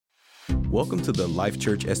Welcome to the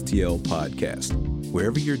LifeChurch STL podcast.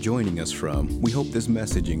 Wherever you're joining us from, we hope this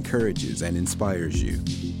message encourages and inspires you.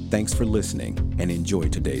 Thanks for listening and enjoy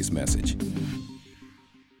today's message.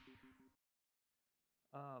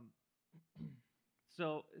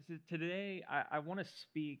 So today I want to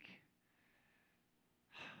speak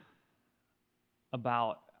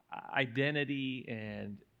about identity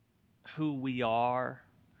and who we are,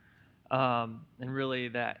 and really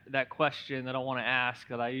that question that I want to ask,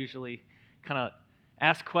 that I usually kind of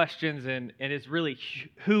ask questions, and it's really,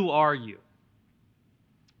 who are you?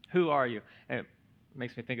 Who are you? And it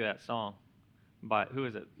makes me think of that song by, who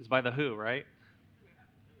is it? It's by The Who, right?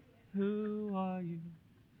 Who are you?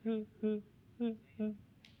 Who?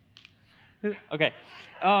 Okay.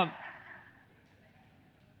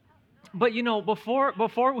 But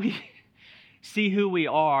before we see who we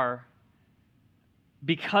are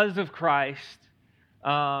because of Christ,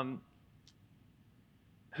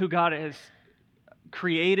 who God has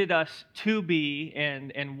created us to be,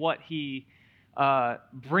 and what He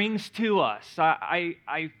brings to us,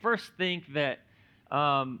 I first think that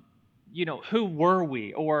who were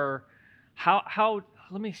we, or how?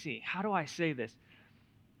 Let me see. How do I say this?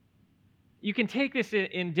 You can take this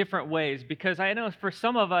in different ways, because I know for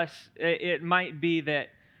some of us, it might be that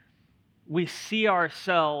we see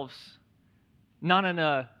ourselves not in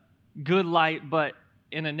a good light, but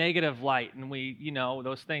in a negative light. And we,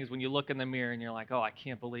 those things when you look in the mirror and you're like, oh, I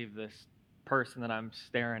can't believe this person that I'm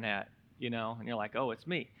staring at, and you're like, oh, it's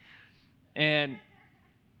me.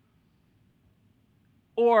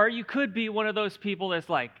 Or you could be one of those people that's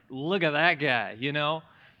like, look at that guy,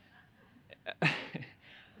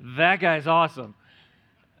 that guy's awesome.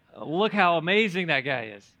 Look how amazing that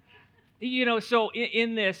guy is. So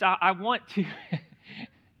in this, I want to,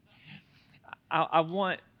 I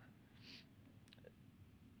want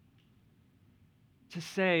to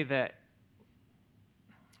say that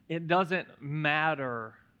it doesn't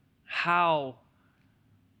matter how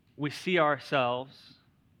we see ourselves.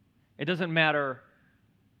 It doesn't matter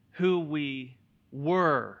who we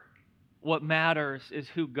were. What matters is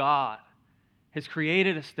who God has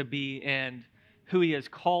created us to be, and who He has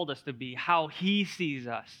called us to be, how He sees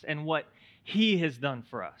us, and what He has done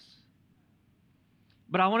for us.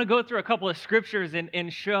 But I want to go through a couple of scriptures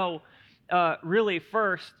and show really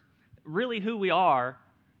who we are,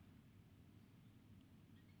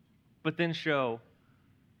 but then show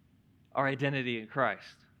our identity in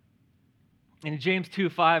Christ. In James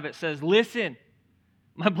 2:5 it says, "Listen,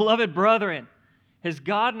 my beloved brethren, has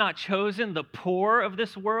God not chosen the poor of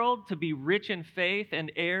this world to be rich in faith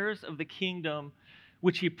and heirs of the kingdom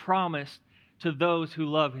which He promised to those who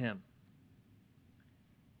love Him?"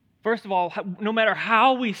 First of all, no matter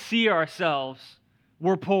how we see ourselves,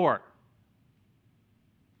 we're poor.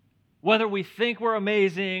 Whether we think we're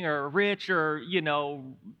amazing or rich, or,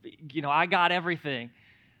 I got everything,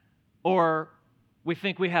 or we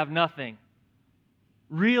think we have nothing,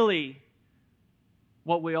 really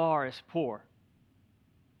what we are is poor.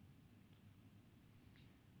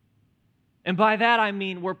 And by that I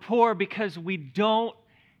mean we're poor because we don't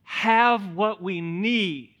have what we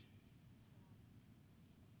need.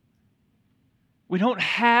 We don't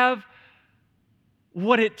have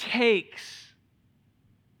what it takes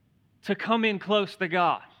to come in close to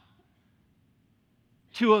God,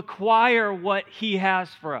 to acquire what He has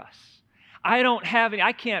for us. I don't have any,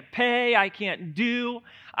 I can't pay, I can't do,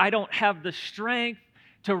 I don't have the strength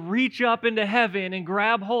to reach up into heaven and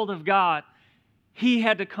grab hold of God. He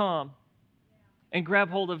had to come and grab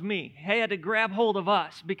hold of me. He had to grab hold of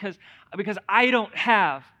us because I don't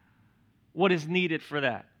have what is needed for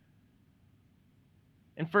that.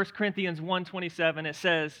 In 1 Corinthians 1:27 it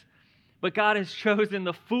says, "But God has chosen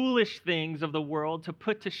the foolish things of the world to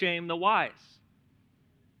put to shame the wise.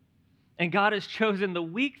 And God has chosen the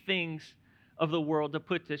weak things of the world to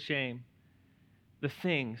put to shame the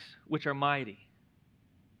things which are mighty."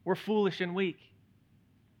 We're foolish and weak.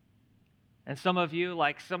 And some of you,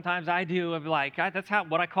 like sometimes I do, of like, that's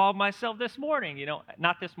what I called myself this morning.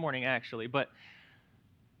 Not this morning actually, but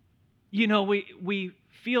we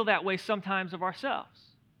feel that way sometimes of ourselves.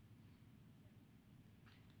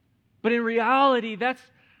 But in reality, that's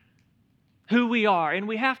who we are, and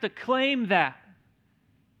we have to claim that,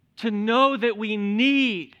 to know that we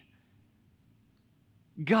need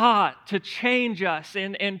God to change us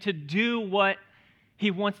and to do what He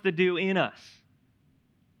wants to do in us.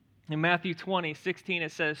 In Matthew 20:16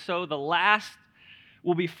 it says, "So the last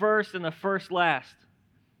will be first and the first last.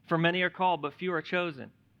 For many are called, but few are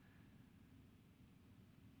chosen."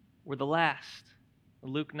 We're the last. In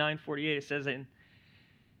Luke 9:48 it says, "And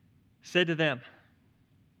said to them,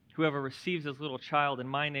 Whoever receives this little child in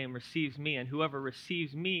my name receives me, and whoever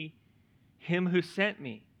receives me, him who sent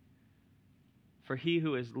me. For he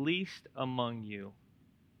who is least among you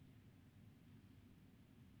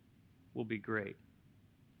will be great.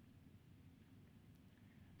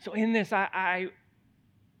 So in this, I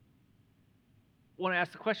want to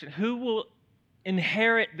ask the question, who will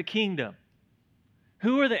inherit the kingdom?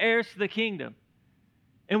 Who are the heirs to the kingdom?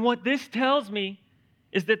 And what this tells me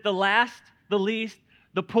is that the last, the least,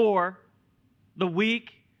 the poor, the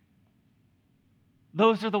weak,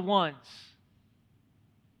 those are the ones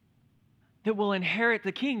that will inherit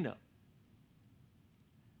the kingdom.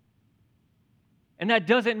 And that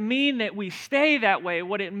doesn't mean that we stay that way.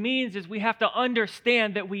 What it means is we have to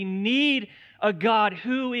understand that we need a God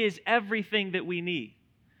who is everything that we need.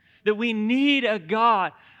 That we need a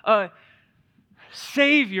God, a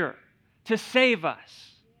Savior to save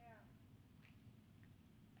us.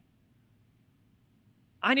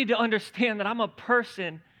 I need to understand that I'm a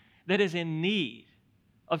person that is in need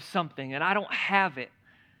of something and I don't have it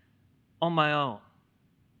on my own.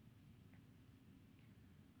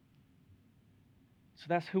 So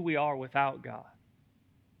that's who we are without God.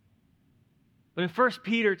 But in 1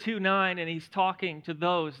 Peter 2:9, and he's talking to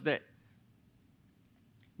those that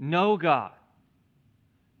know God.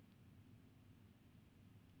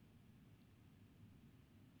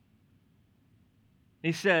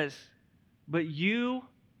 He says, but you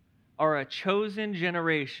are a chosen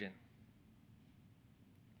generation,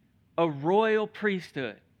 a royal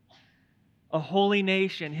priesthood, a holy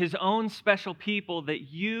nation, his own special people, that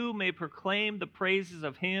you may proclaim the praises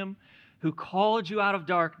of him who called you out of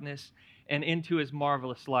darkness and into his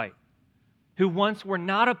marvelous light, who once were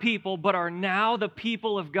not a people, but are now the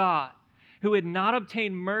people of God, who had not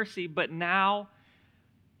obtained mercy, but now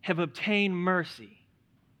have obtained mercy.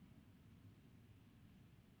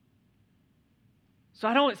 So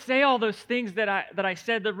I don't say all those things that I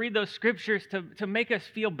said to read those scriptures to make us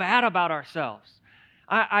feel bad about ourselves.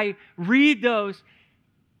 I read those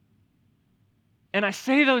and I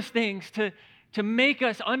say those things to make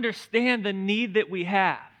us understand the need that we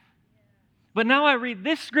have. But now I read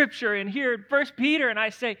this scripture and here in 1 Peter and I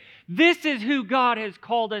say, this is who God has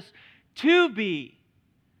called us to be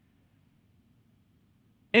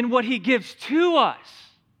and what he gives to us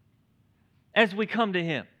as we come to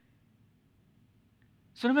him.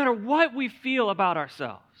 So no matter what we feel about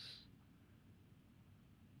ourselves,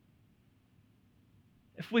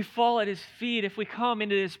 if we fall at his feet, if we come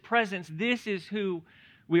into his presence, this is who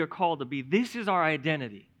we are called to be. This is our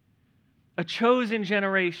identity, a chosen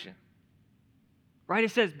generation. Right?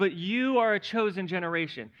 It says, but you are a chosen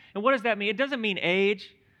generation. And what does that mean? It doesn't mean age.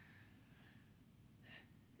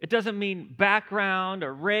 It doesn't mean background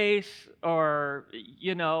or race or,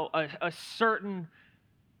 a certain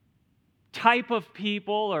type of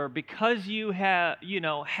people or because you have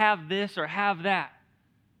this or have that.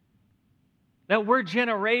 That word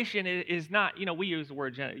generation is not, we use the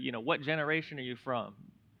word, what generation are you from?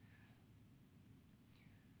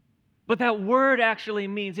 But that word actually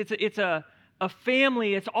means it's a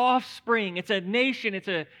family, it's offspring, it's a nation, it's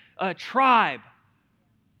a tribe.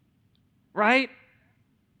 Right?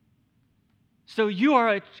 So you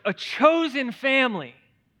are a chosen family.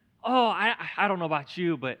 Oh, I don't know about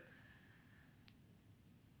you, but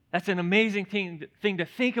that's an amazing thing to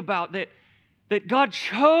think about, that God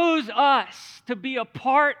chose us to be a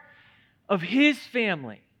part of his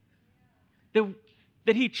family,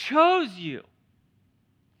 that he chose you,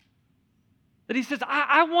 that he says,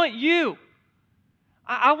 I want you.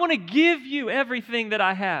 I want to give you everything that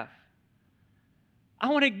I have. I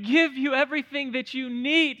want to give you everything that you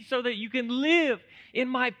need so that you can live in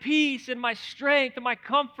my peace and my strength and my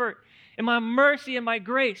comfort and my mercy and my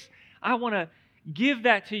grace. I want to give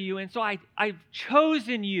that to you. And so I've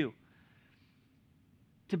chosen you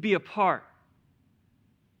to be a part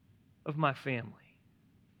of my family.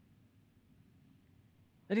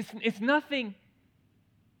 That it's nothing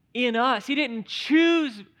in us. He didn't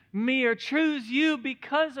choose me or choose you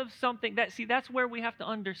because of something. That's where we have to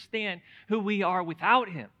understand who we are without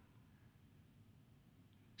him.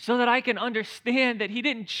 So that I can understand that he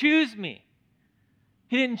didn't choose me.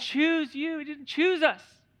 He didn't choose you. He didn't choose us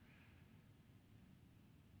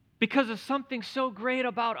because of something so great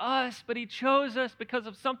about us, but he chose us because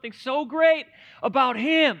of something so great about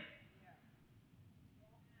him.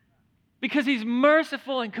 Because he's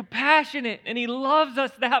merciful and compassionate and he loves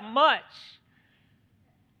us that much.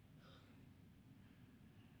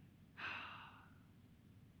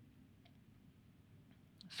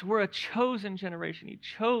 So we're a chosen generation. He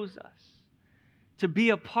chose us to be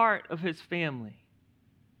a part of his family.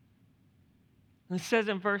 And it says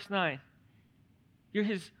in verse 9, you're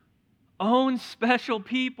his own special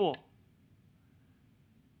people.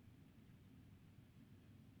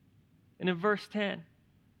 And in verse 10,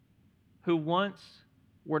 who once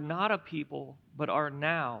were not a people, but are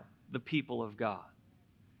now the people of God.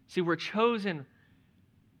 See, we're chosen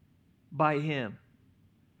by Him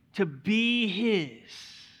to be His.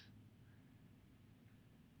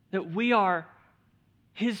 That we are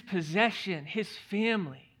His possession, His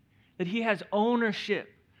family. That He has ownership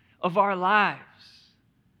of our lives.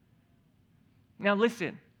 Now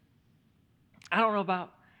listen, I don't know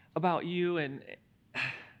about you,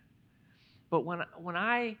 but when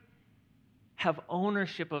I have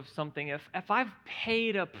ownership of something, if I've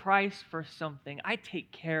paid a price for something, I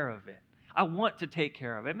take care of it. I want to take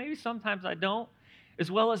care of it. Maybe sometimes I don't as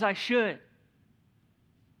well as I should.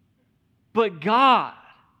 But God,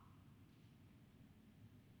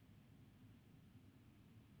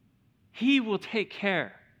 He will take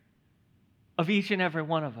care of each and every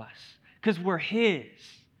one of us because we're His.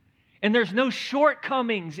 And there's no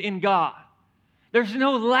shortcomings in God. There's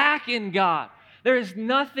no lack in God. There is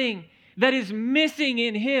nothing that is missing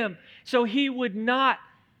in Him. So He would not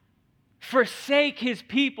forsake His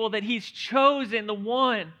people that He's chosen, the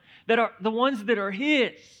ones that are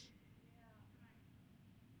His.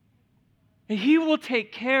 And He will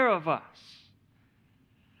take care of us.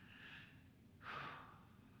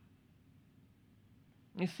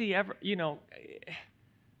 You see,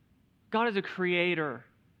 God is a creator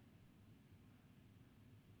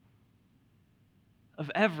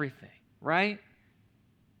of everything, right?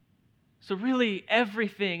 So really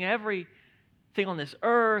everything on this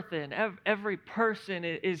earth and every person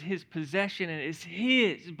is His possession and is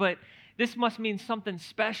His. But this must mean something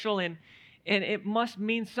special and it must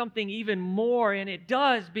mean something even more. And it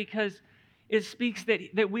does because it speaks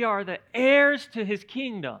that we are the heirs to His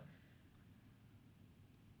kingdom.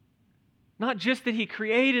 Not just that He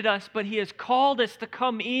created us, but He has called us to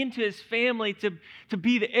come into His family, to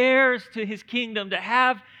be the heirs to His kingdom, to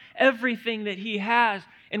have everything that He has.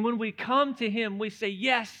 And when we come to Him, we say,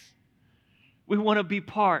 yes, we want to be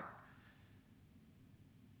part.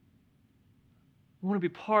 We want to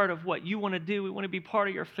be part of what you want to do. We want to be part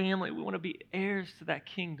of your family. We want to be heirs to that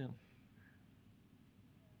kingdom.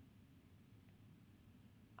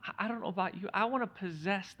 I don't know about you. I want to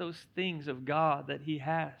possess those things of God that He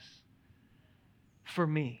has for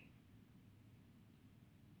me.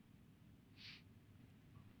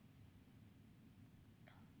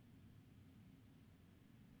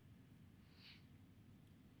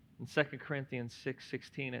 In 2 Corinthians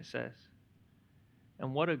 6:16 it says,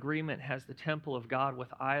 "And what agreement has the temple of God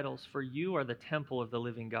with idols? For you are the temple of the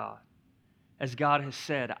living God. As God has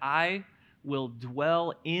said, I will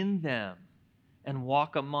dwell in them and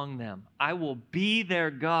walk among them. I will be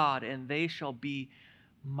their God, and they shall be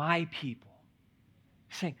my people."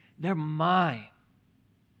 He's saying, they're mine.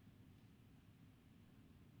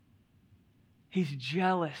 He's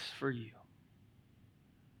jealous for you.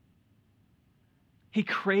 He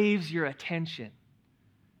craves your attention.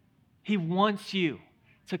 He wants you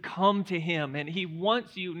to come to Him, and He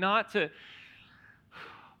wants you not to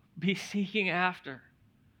be seeking after.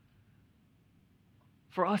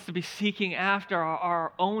 For us to be seeking after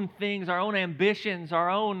our own things, our own ambitions, our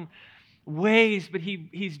own ways, but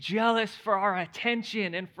He's jealous for our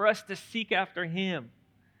attention and for us to seek after Him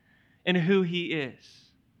and who He is.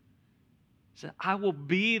 He said, I will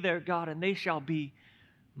be their God, and they shall be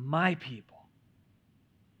my people.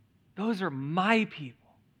 Those are my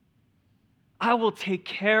people. I will take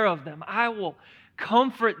care of them. I will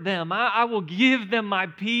comfort them. I will give them my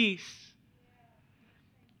peace.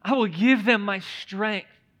 I will give them my strength.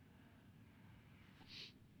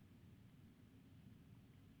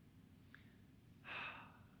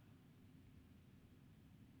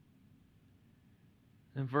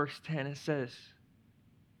 In verse 10 it says,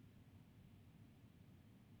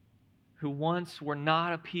 who once were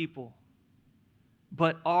not a people,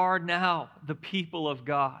 but are now the people of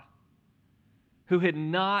God, who had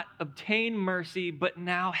not obtained mercy, but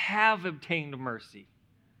now have obtained mercy.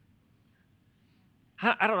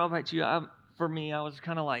 I don't know about you. For me, I was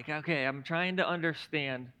kind of like, okay, I'm trying to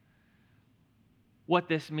understand what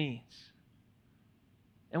this means.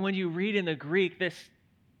 And when you read in the Greek, this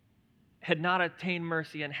had not obtained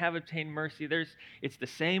mercy and have obtained mercy, it's the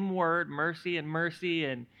same word, mercy,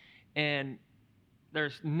 and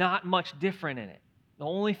there's not much different in it. The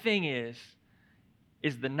only thing is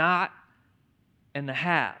the not and the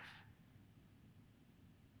have.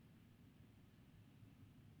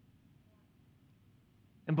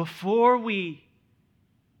 And before we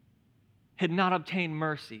had not obtained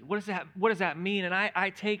mercy, what does that mean? And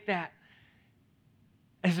I take that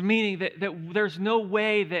as meaning that there's no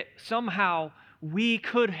way that somehow we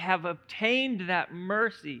could have obtained that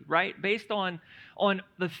mercy, right? Based on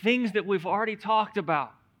the things that we've already talked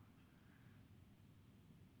about.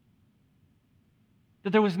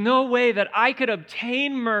 That there was no way that I could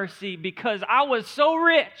obtain mercy because I was so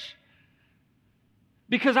rich,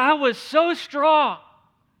 because I was so strong,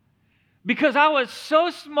 because I was so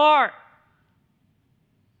smart,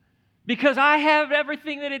 because I have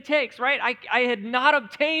everything that it takes, right? I had not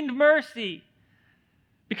obtained mercy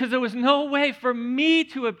because there was no way for me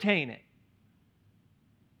to obtain it.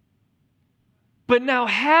 But now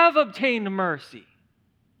have obtained mercy.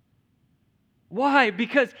 Why?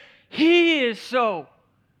 Because He is so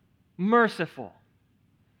merciful.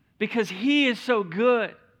 Because He is so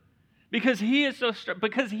good. Because He is so strong.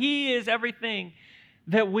 Because He is everything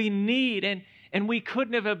that we need. And we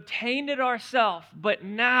couldn't have obtained it ourselves. But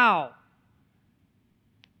now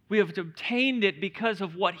we have obtained it because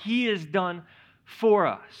of what He has done for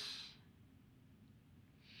us.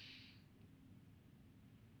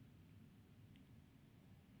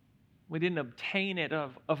 We didn't obtain it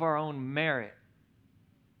of our own merit,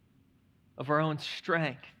 of our own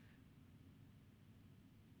strength,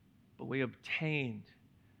 but we obtained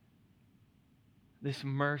this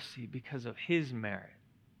mercy because of His merit,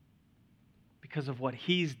 because of what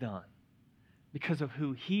He's done, because of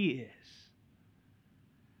who He is.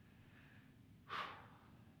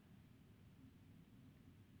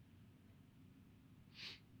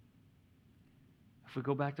 If we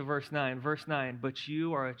go back to verse 9, but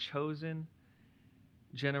you are a chosen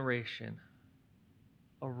generation,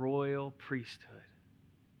 a royal priesthood.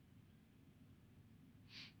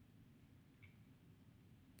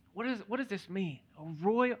 What does this mean?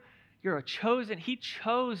 You're a chosen, He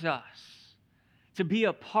chose us to be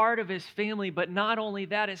a part of His family, but not only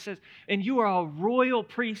that, it says, and you are a royal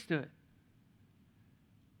priesthood.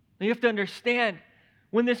 Now you have to understand,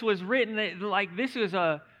 when this was written, this was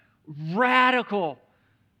a radical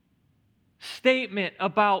statement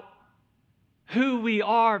about who we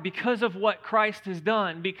are because of what Christ has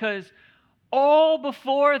done. Because all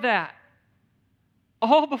before that,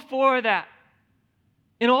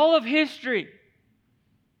 in all of history,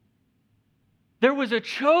 there was a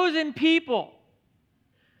chosen people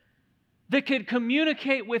that could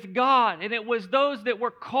communicate with God, and it was those that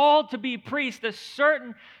were called to be priests, a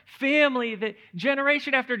certain family that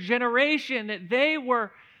generation after generation that they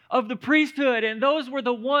were of the priesthood, and those were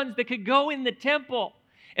the ones that could go in the temple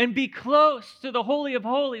and be close to the Holy of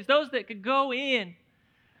Holies, those that could go in.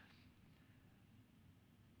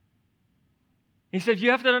 He said,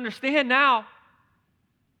 you have to understand now,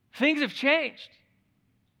 things have changed.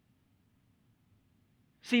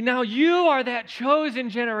 See, now you are that chosen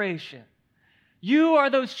generation. You are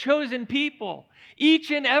those chosen people,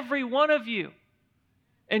 each and every one of you.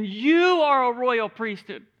 And you are a royal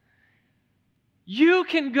priesthood. You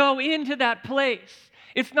can go into that place.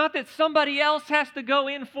 It's not that somebody else has to go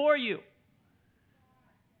in for you.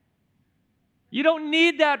 You don't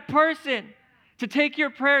need that person to take your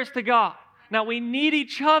prayers to God. Now, we need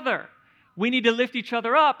each other. We need to lift each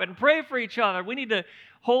other up and pray for each other. We need to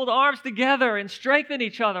hold arms together and strengthen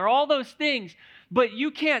each other, all those things. But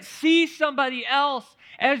you can't see somebody else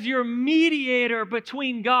as your mediator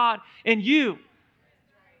between God and you,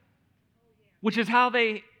 which is how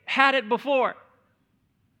they had it before.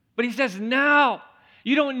 But he says now,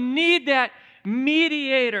 you don't need that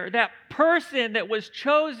mediator, that person that was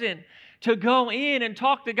chosen to go in and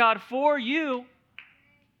talk to God for you.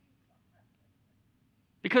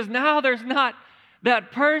 Because now there's not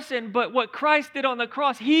that person, but what Christ did on the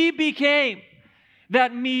cross, He became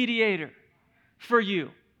that mediator for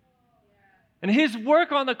you. And His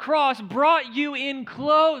work on the cross brought you in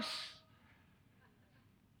close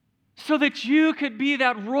so that you could be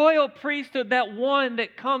that royal priesthood, that one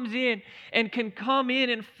that comes in and can come in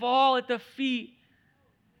and fall at the feet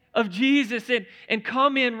of Jesus and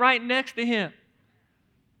come in right next to Him.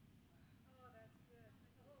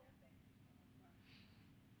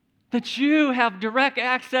 That you have direct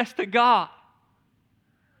access to God.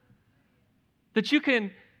 That you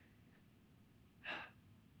can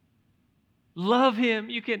love Him.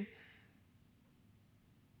 You can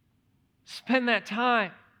spend that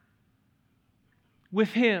time with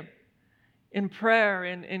Him in prayer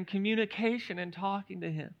and in communication and talking to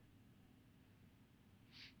Him.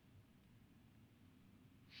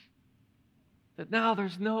 That now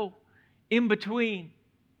there's no in between.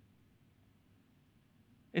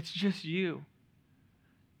 It's just you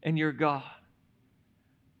and your God.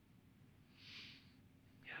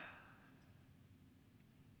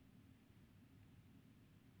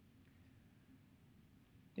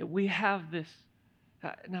 That we have this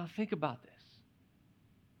Now think about this.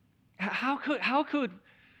 How could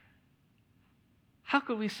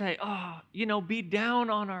we say, be down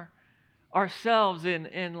on ourselves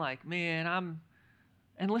and like, man,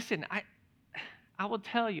 and listen, I will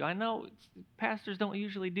tell you, I know pastors don't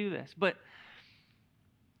usually do this, but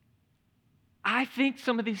I think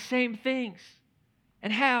some of these same things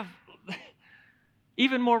and have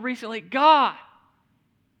even more recently. God,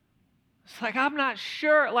 it's like, I'm not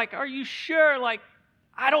sure. Like, are you sure? Like,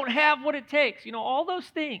 I don't have what it takes. All those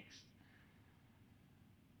things.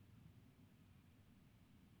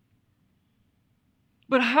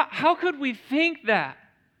 But how could we think that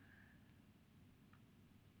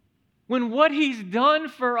when what He's done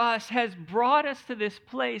for us has brought us to this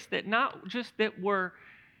place that not just that we're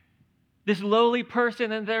this lowly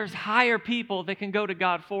person and there's higher people that can go to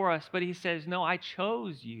God for us, but He says, no, I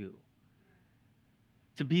chose you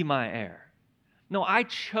to be my heir. No, I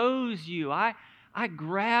chose you. I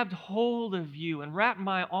grabbed hold of you and wrapped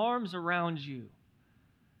my arms around you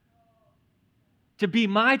to be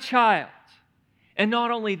my child. And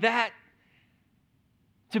not only that,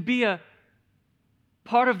 to be a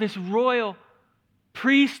part of this royal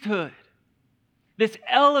priesthood, this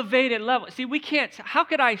elevated level. See, how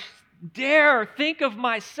could I dare think of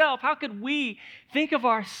myself? How could we think of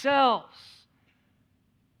ourselves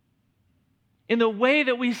in the way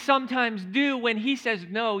that we sometimes do when He says,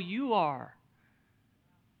 no, you are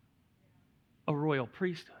a royal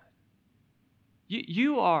priesthood.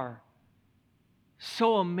 You are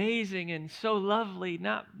so amazing and so lovely,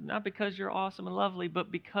 not because you're awesome and lovely,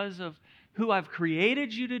 but because of who I've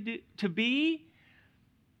created you to be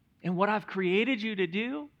and what I've created you to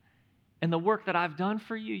do and the work that I've done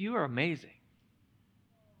for you. You are amazing.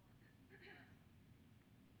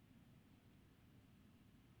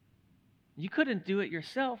 You couldn't do it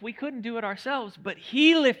yourself. We couldn't do it ourselves, but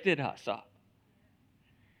He lifted us up.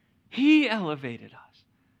 He elevated us.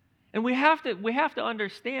 And we have to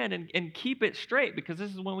understand and keep it straight, because this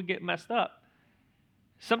is when we get messed up.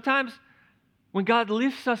 Sometimes when God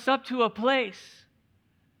lifts us up to a place,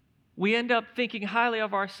 we end up thinking highly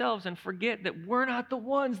of ourselves and forget that we're not the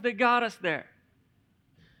ones that got us there.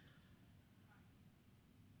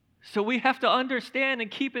 So we have to understand and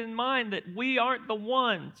keep in mind that we aren't the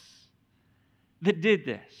ones that did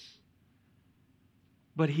this,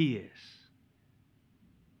 but He is.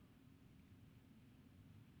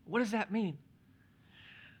 What does that mean?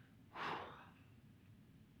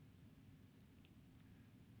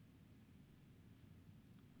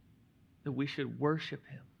 That we should worship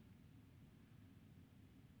Him.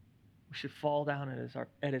 We should fall down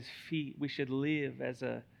at His feet. We should live as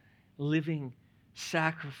a living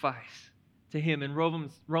sacrifice to Him. In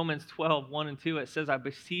Romans 12, 1 and 2, it says, I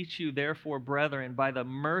beseech you, therefore, brethren, by the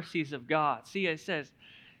mercies of God. See, it says,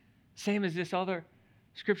 same as this other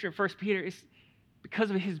scripture in 1 Peter, it's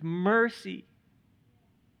because of His mercy,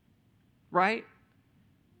 right?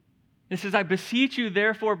 It says, I beseech you,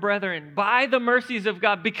 therefore, brethren, by the mercies of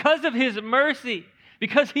God, because of His mercy,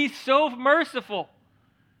 because He's so merciful,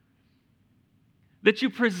 that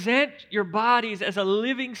you present your bodies as a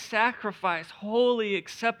living sacrifice, wholly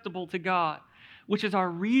acceptable to God, which is our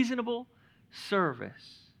reasonable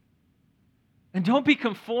service. And don't be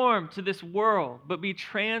conformed to this world, but be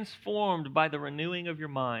transformed by the renewing of your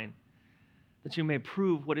mind, that you may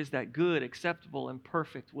prove what is that good, acceptable, and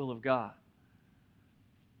perfect will of God.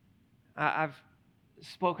 I've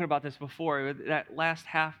spoken about this before, that last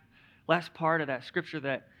part of that scripture,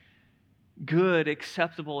 that good,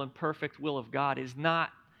 acceptable, and perfect will of God is not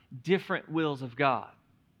different wills of God,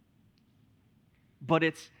 but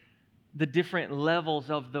it's the different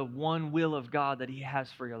levels of the one will of God that He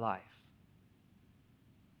has for your life.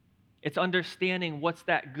 It's understanding what's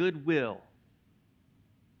that good will,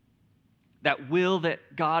 that will that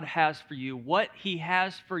God has for you, what He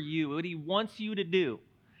has for you, what He wants you to do,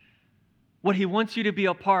 what He wants you to be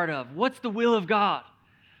a part of. What's the will of God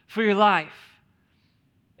for your life?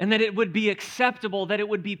 And that it would be acceptable, that it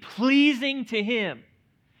would be pleasing to Him,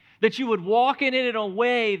 that you would walk in it in a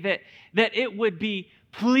way that it would be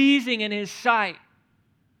pleasing in His sight.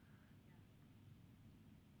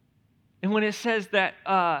 And when it says that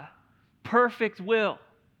perfect will,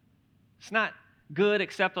 it's not good,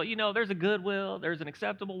 acceptable. There's a good will, there's an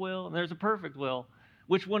acceptable will, and there's a perfect will.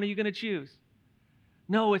 Which one are you going to choose?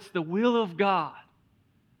 No, it's the will of God.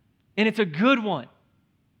 And it's a good one.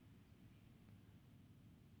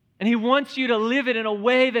 And He wants you to live it in a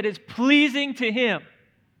way that is pleasing to Him,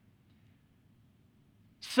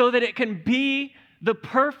 so that it can be the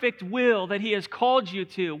perfect will that He has called you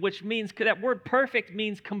to, which means, that word perfect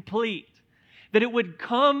means complete. That it would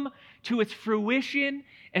come to its fruition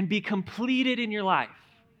and be completed in your life.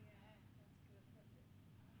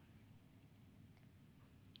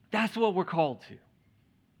 That's what we're called to.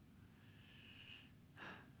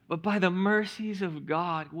 But by the mercies of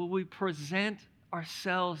God, will we present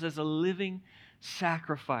ourselves as a living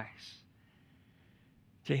sacrifice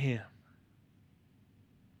to Him.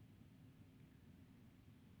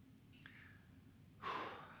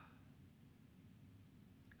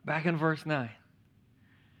 Back in verse 9.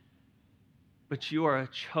 But you are a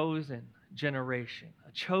chosen generation,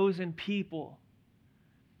 a chosen people,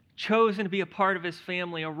 chosen to be a part of His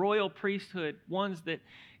family, a royal priesthood, ones that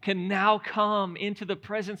can now come into the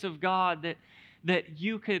presence of God, that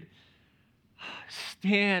you could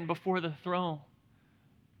stand before the throne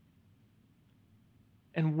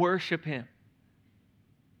and worship Him.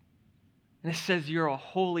 And it says you're a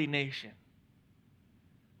holy nation.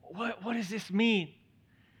 What does this mean?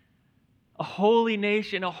 A holy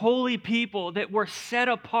nation, a holy people, that we're set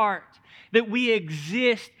apart, that we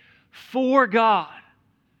exist for God,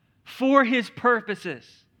 for His purposes.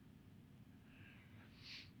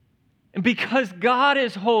 And because God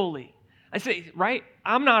is holy, I say, right?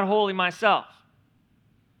 I'm not holy myself.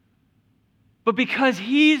 But because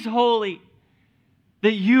He's holy,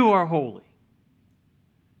 that you are holy.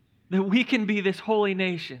 That we can be this holy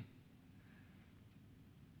nation.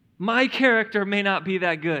 My character may not be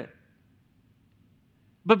that good.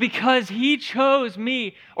 But because He chose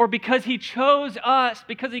me, or because He chose us,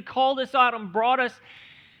 because He called us out and brought us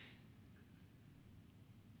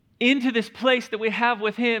into this place that we have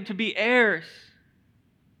with Him to be heirs,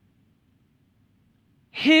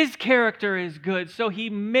 His character is good, so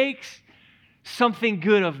He makes something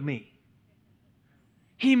good of me.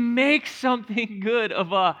 He makes something good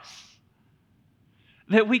of us,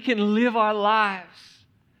 that we can live our lives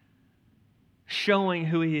showing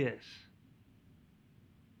who He is.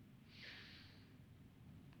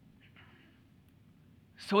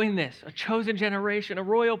 So in this, a chosen generation, a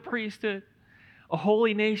royal priesthood, a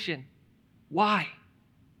holy nation. Why?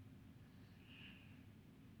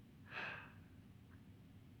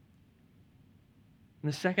 In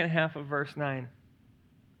the second half of verse 9,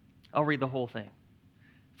 I'll read the whole thing.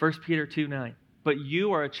 1 Peter 2:9. But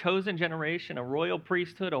you are a chosen generation, a royal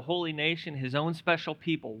priesthood, a holy nation, His own special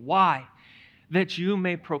people. Why? That you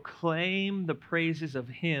may proclaim the praises of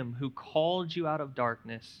Him who called you out of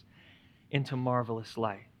darkness into marvelous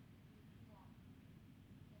light.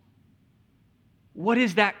 What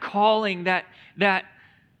is that calling, that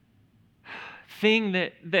thing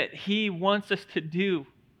that He wants us to do?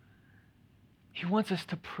 He wants us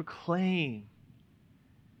to proclaim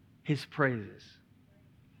His praises.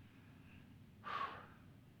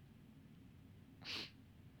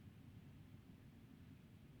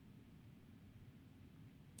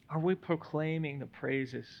 Are we proclaiming the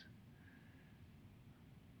praises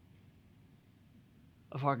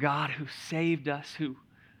of our God who saved us, who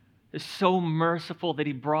is so merciful that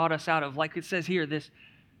He brought us out of, like it says here, this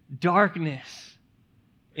darkness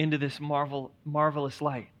into this marvelous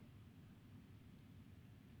light?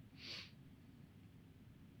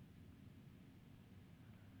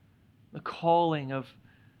 The calling of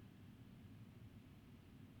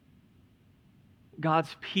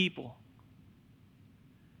God's people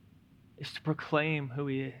is to proclaim who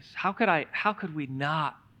He is. How could we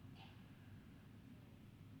not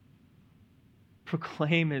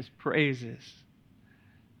proclaim His praises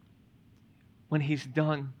when He's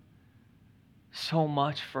done so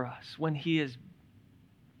much for us, when He has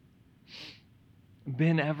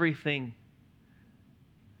been everything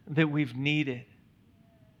that we've needed?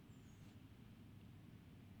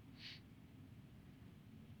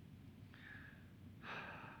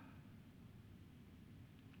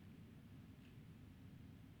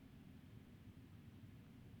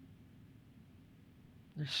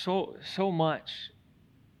 There's so much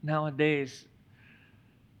nowadays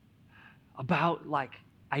about like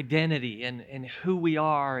identity and who we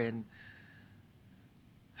are and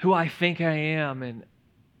who I think I am, and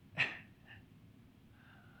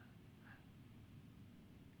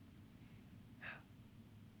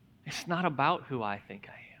it's not about who I think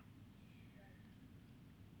I am.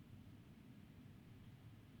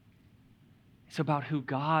 It's about who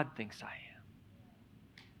God thinks I am.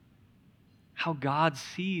 How God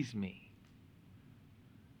sees me,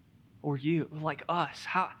 or you, like us.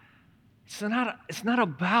 It's not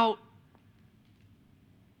about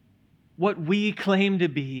what we claim to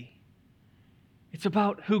be. It's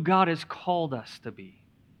about who God has called us to be.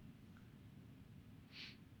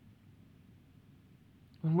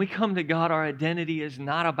 When we come to God, our identity is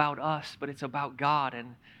not about us, but it's about God,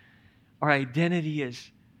 and our identity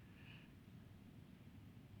is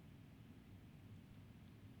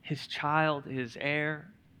his child, his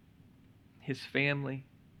heir, his family,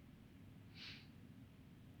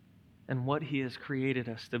 and what he has created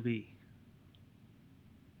us to be.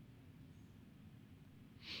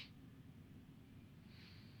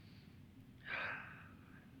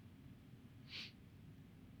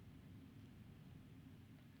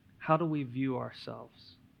 How do we view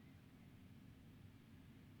ourselves?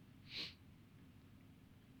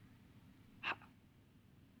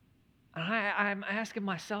 I'm asking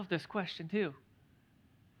myself this question too.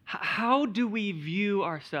 How do we view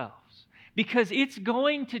ourselves? Because it's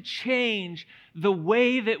going to change the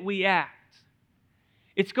way that we act.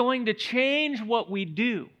 It's going to change what we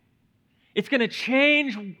do. It's going to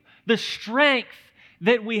change the strength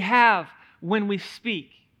that we have when we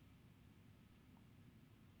speak.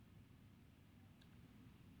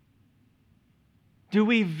 Do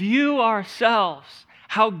we view ourselves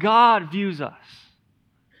how God views us?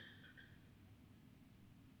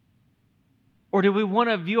 Or do we want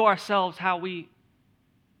to view ourselves how we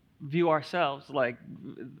view ourselves, like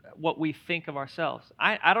what we think of ourselves?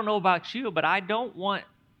 I don't know about you, but I don't want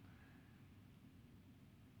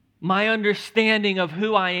my understanding of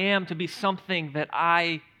who I am to be something that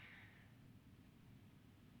I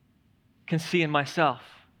can see in myself.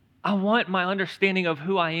 I want my understanding of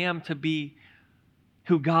who I am to be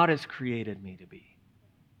who God has created me to be,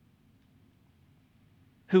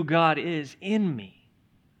 who God is in me.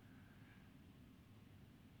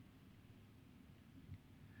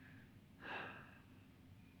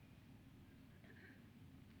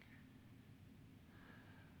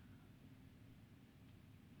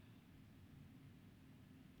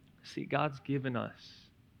 See, God's given us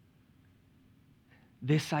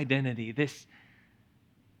this identity, this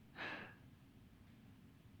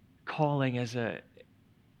calling as a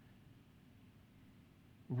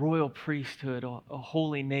royal priesthood, a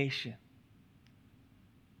holy nation,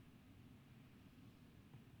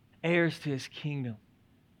 heirs to his kingdom,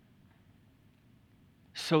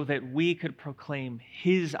 so that we could proclaim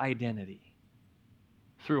his identity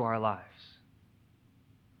through our lives.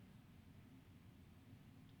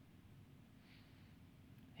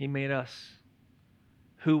 He made us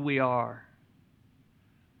who we are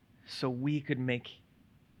so we could make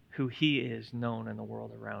who he is known in the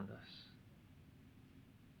world around us.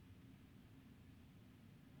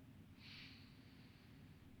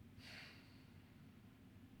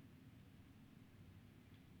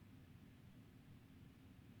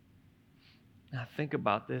 Now think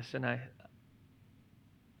about this, and I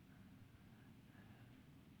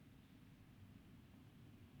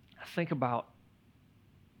think about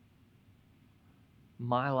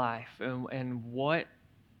my life and what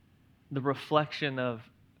the reflection of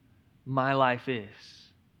my life is.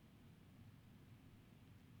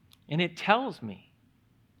 And it tells me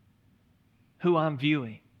who I'm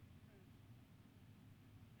viewing.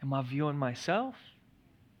 Am I viewing myself?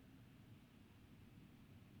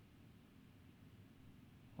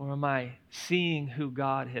 Or am I seeing who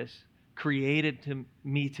God has created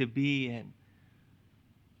me to be and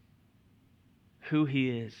who he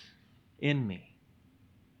is in me?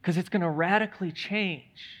 Because it's going to radically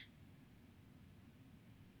change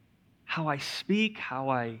how I speak, how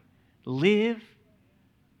I live,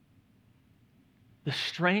 the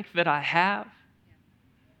strength that I have,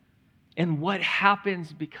 and what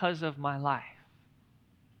happens because of my life.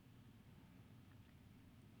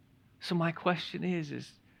 So my question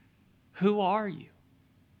is who are you?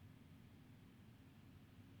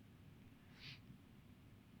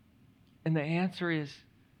 And the answer is,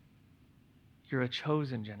 you're a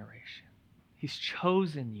chosen generation. He's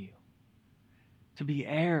chosen you to be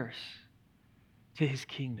heirs to his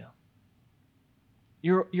kingdom.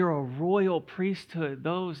 You're a royal priesthood,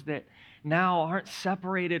 those that now aren't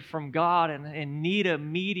separated from God and need a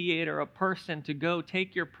mediator, a person to go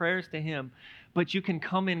take your prayers to him, but you can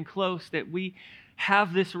come in close, that we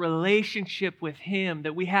have this relationship with him,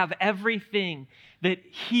 that we have everything that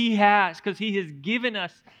he has because he has given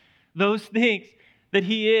us those things that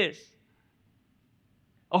he is.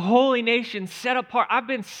 A holy nation set apart. I've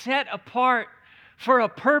been set apart for a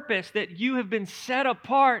purpose, that you have been set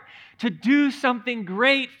apart to do something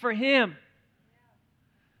great for him.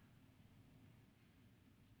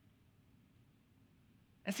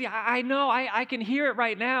 And see, I know I can hear it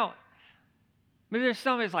right now. Maybe there's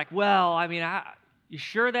somebody that's like, well, I mean, you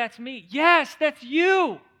sure that's me? Yes, that's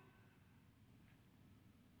you.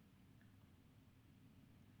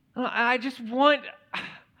 I just want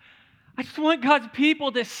God's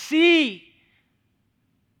people to see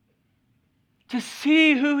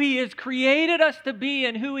who he has created us to be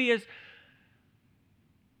and who he is,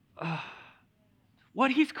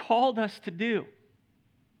 what he's called us to do.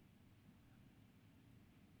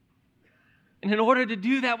 And in order to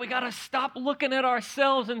do that, we got to stop looking at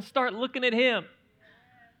ourselves and start looking at Him.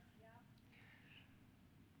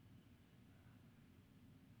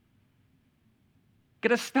 Got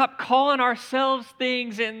to stop calling ourselves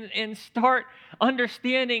things and start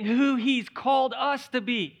understanding who He's called us to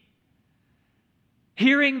be.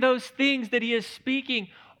 Hearing those things that He is speaking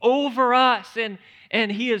over us,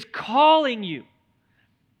 and He is calling you.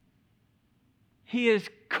 He is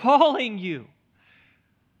calling you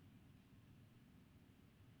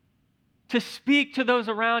to speak to those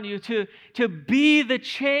around you, to be the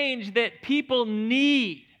change that people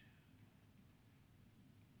need.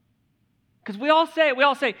 Because we all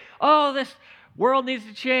say, oh, this world needs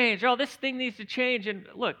to change. Oh, this thing needs to change. And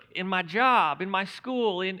look, in my job, in my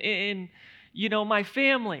school, in my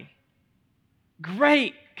family.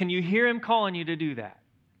 Great. Can you hear Him calling you to do that?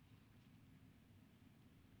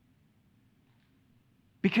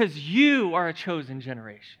 Because you are a chosen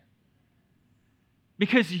generation.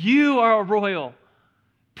 Because you are a royal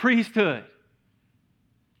priesthood.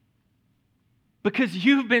 Because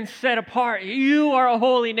you've been set apart. You are a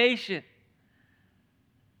holy nation.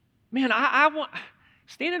 Man, I want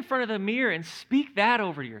stand in front of the mirror and speak that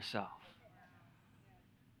over yourself.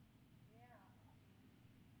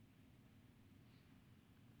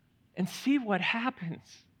 And see what happens.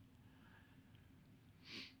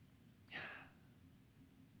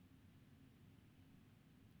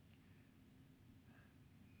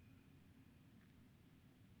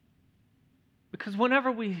 Because whenever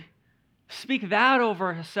we speak that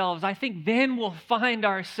over ourselves, I think then we'll find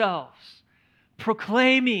ourselves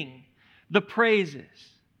proclaiming the praises,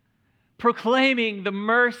 proclaiming the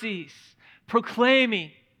mercies, proclaiming.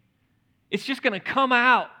 It's just going to come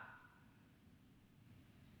out.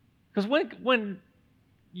 Because when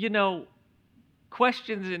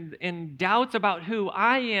questions and doubts about who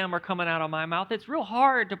I am are coming out of my mouth, it's real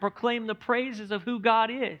hard to proclaim the praises of who God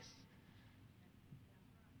is.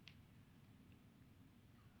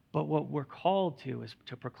 But what we're called to is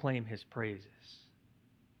to proclaim His praises.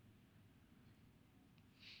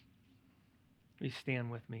 Please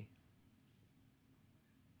stand with me.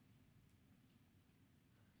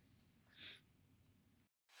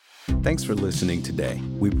 Thanks for listening today.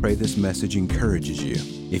 We pray this message encourages you.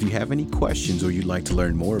 If you have any questions or you'd like to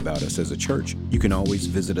learn more about us as a church, you can always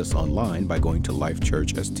visit us online by going to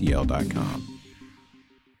lifechurchstl.com.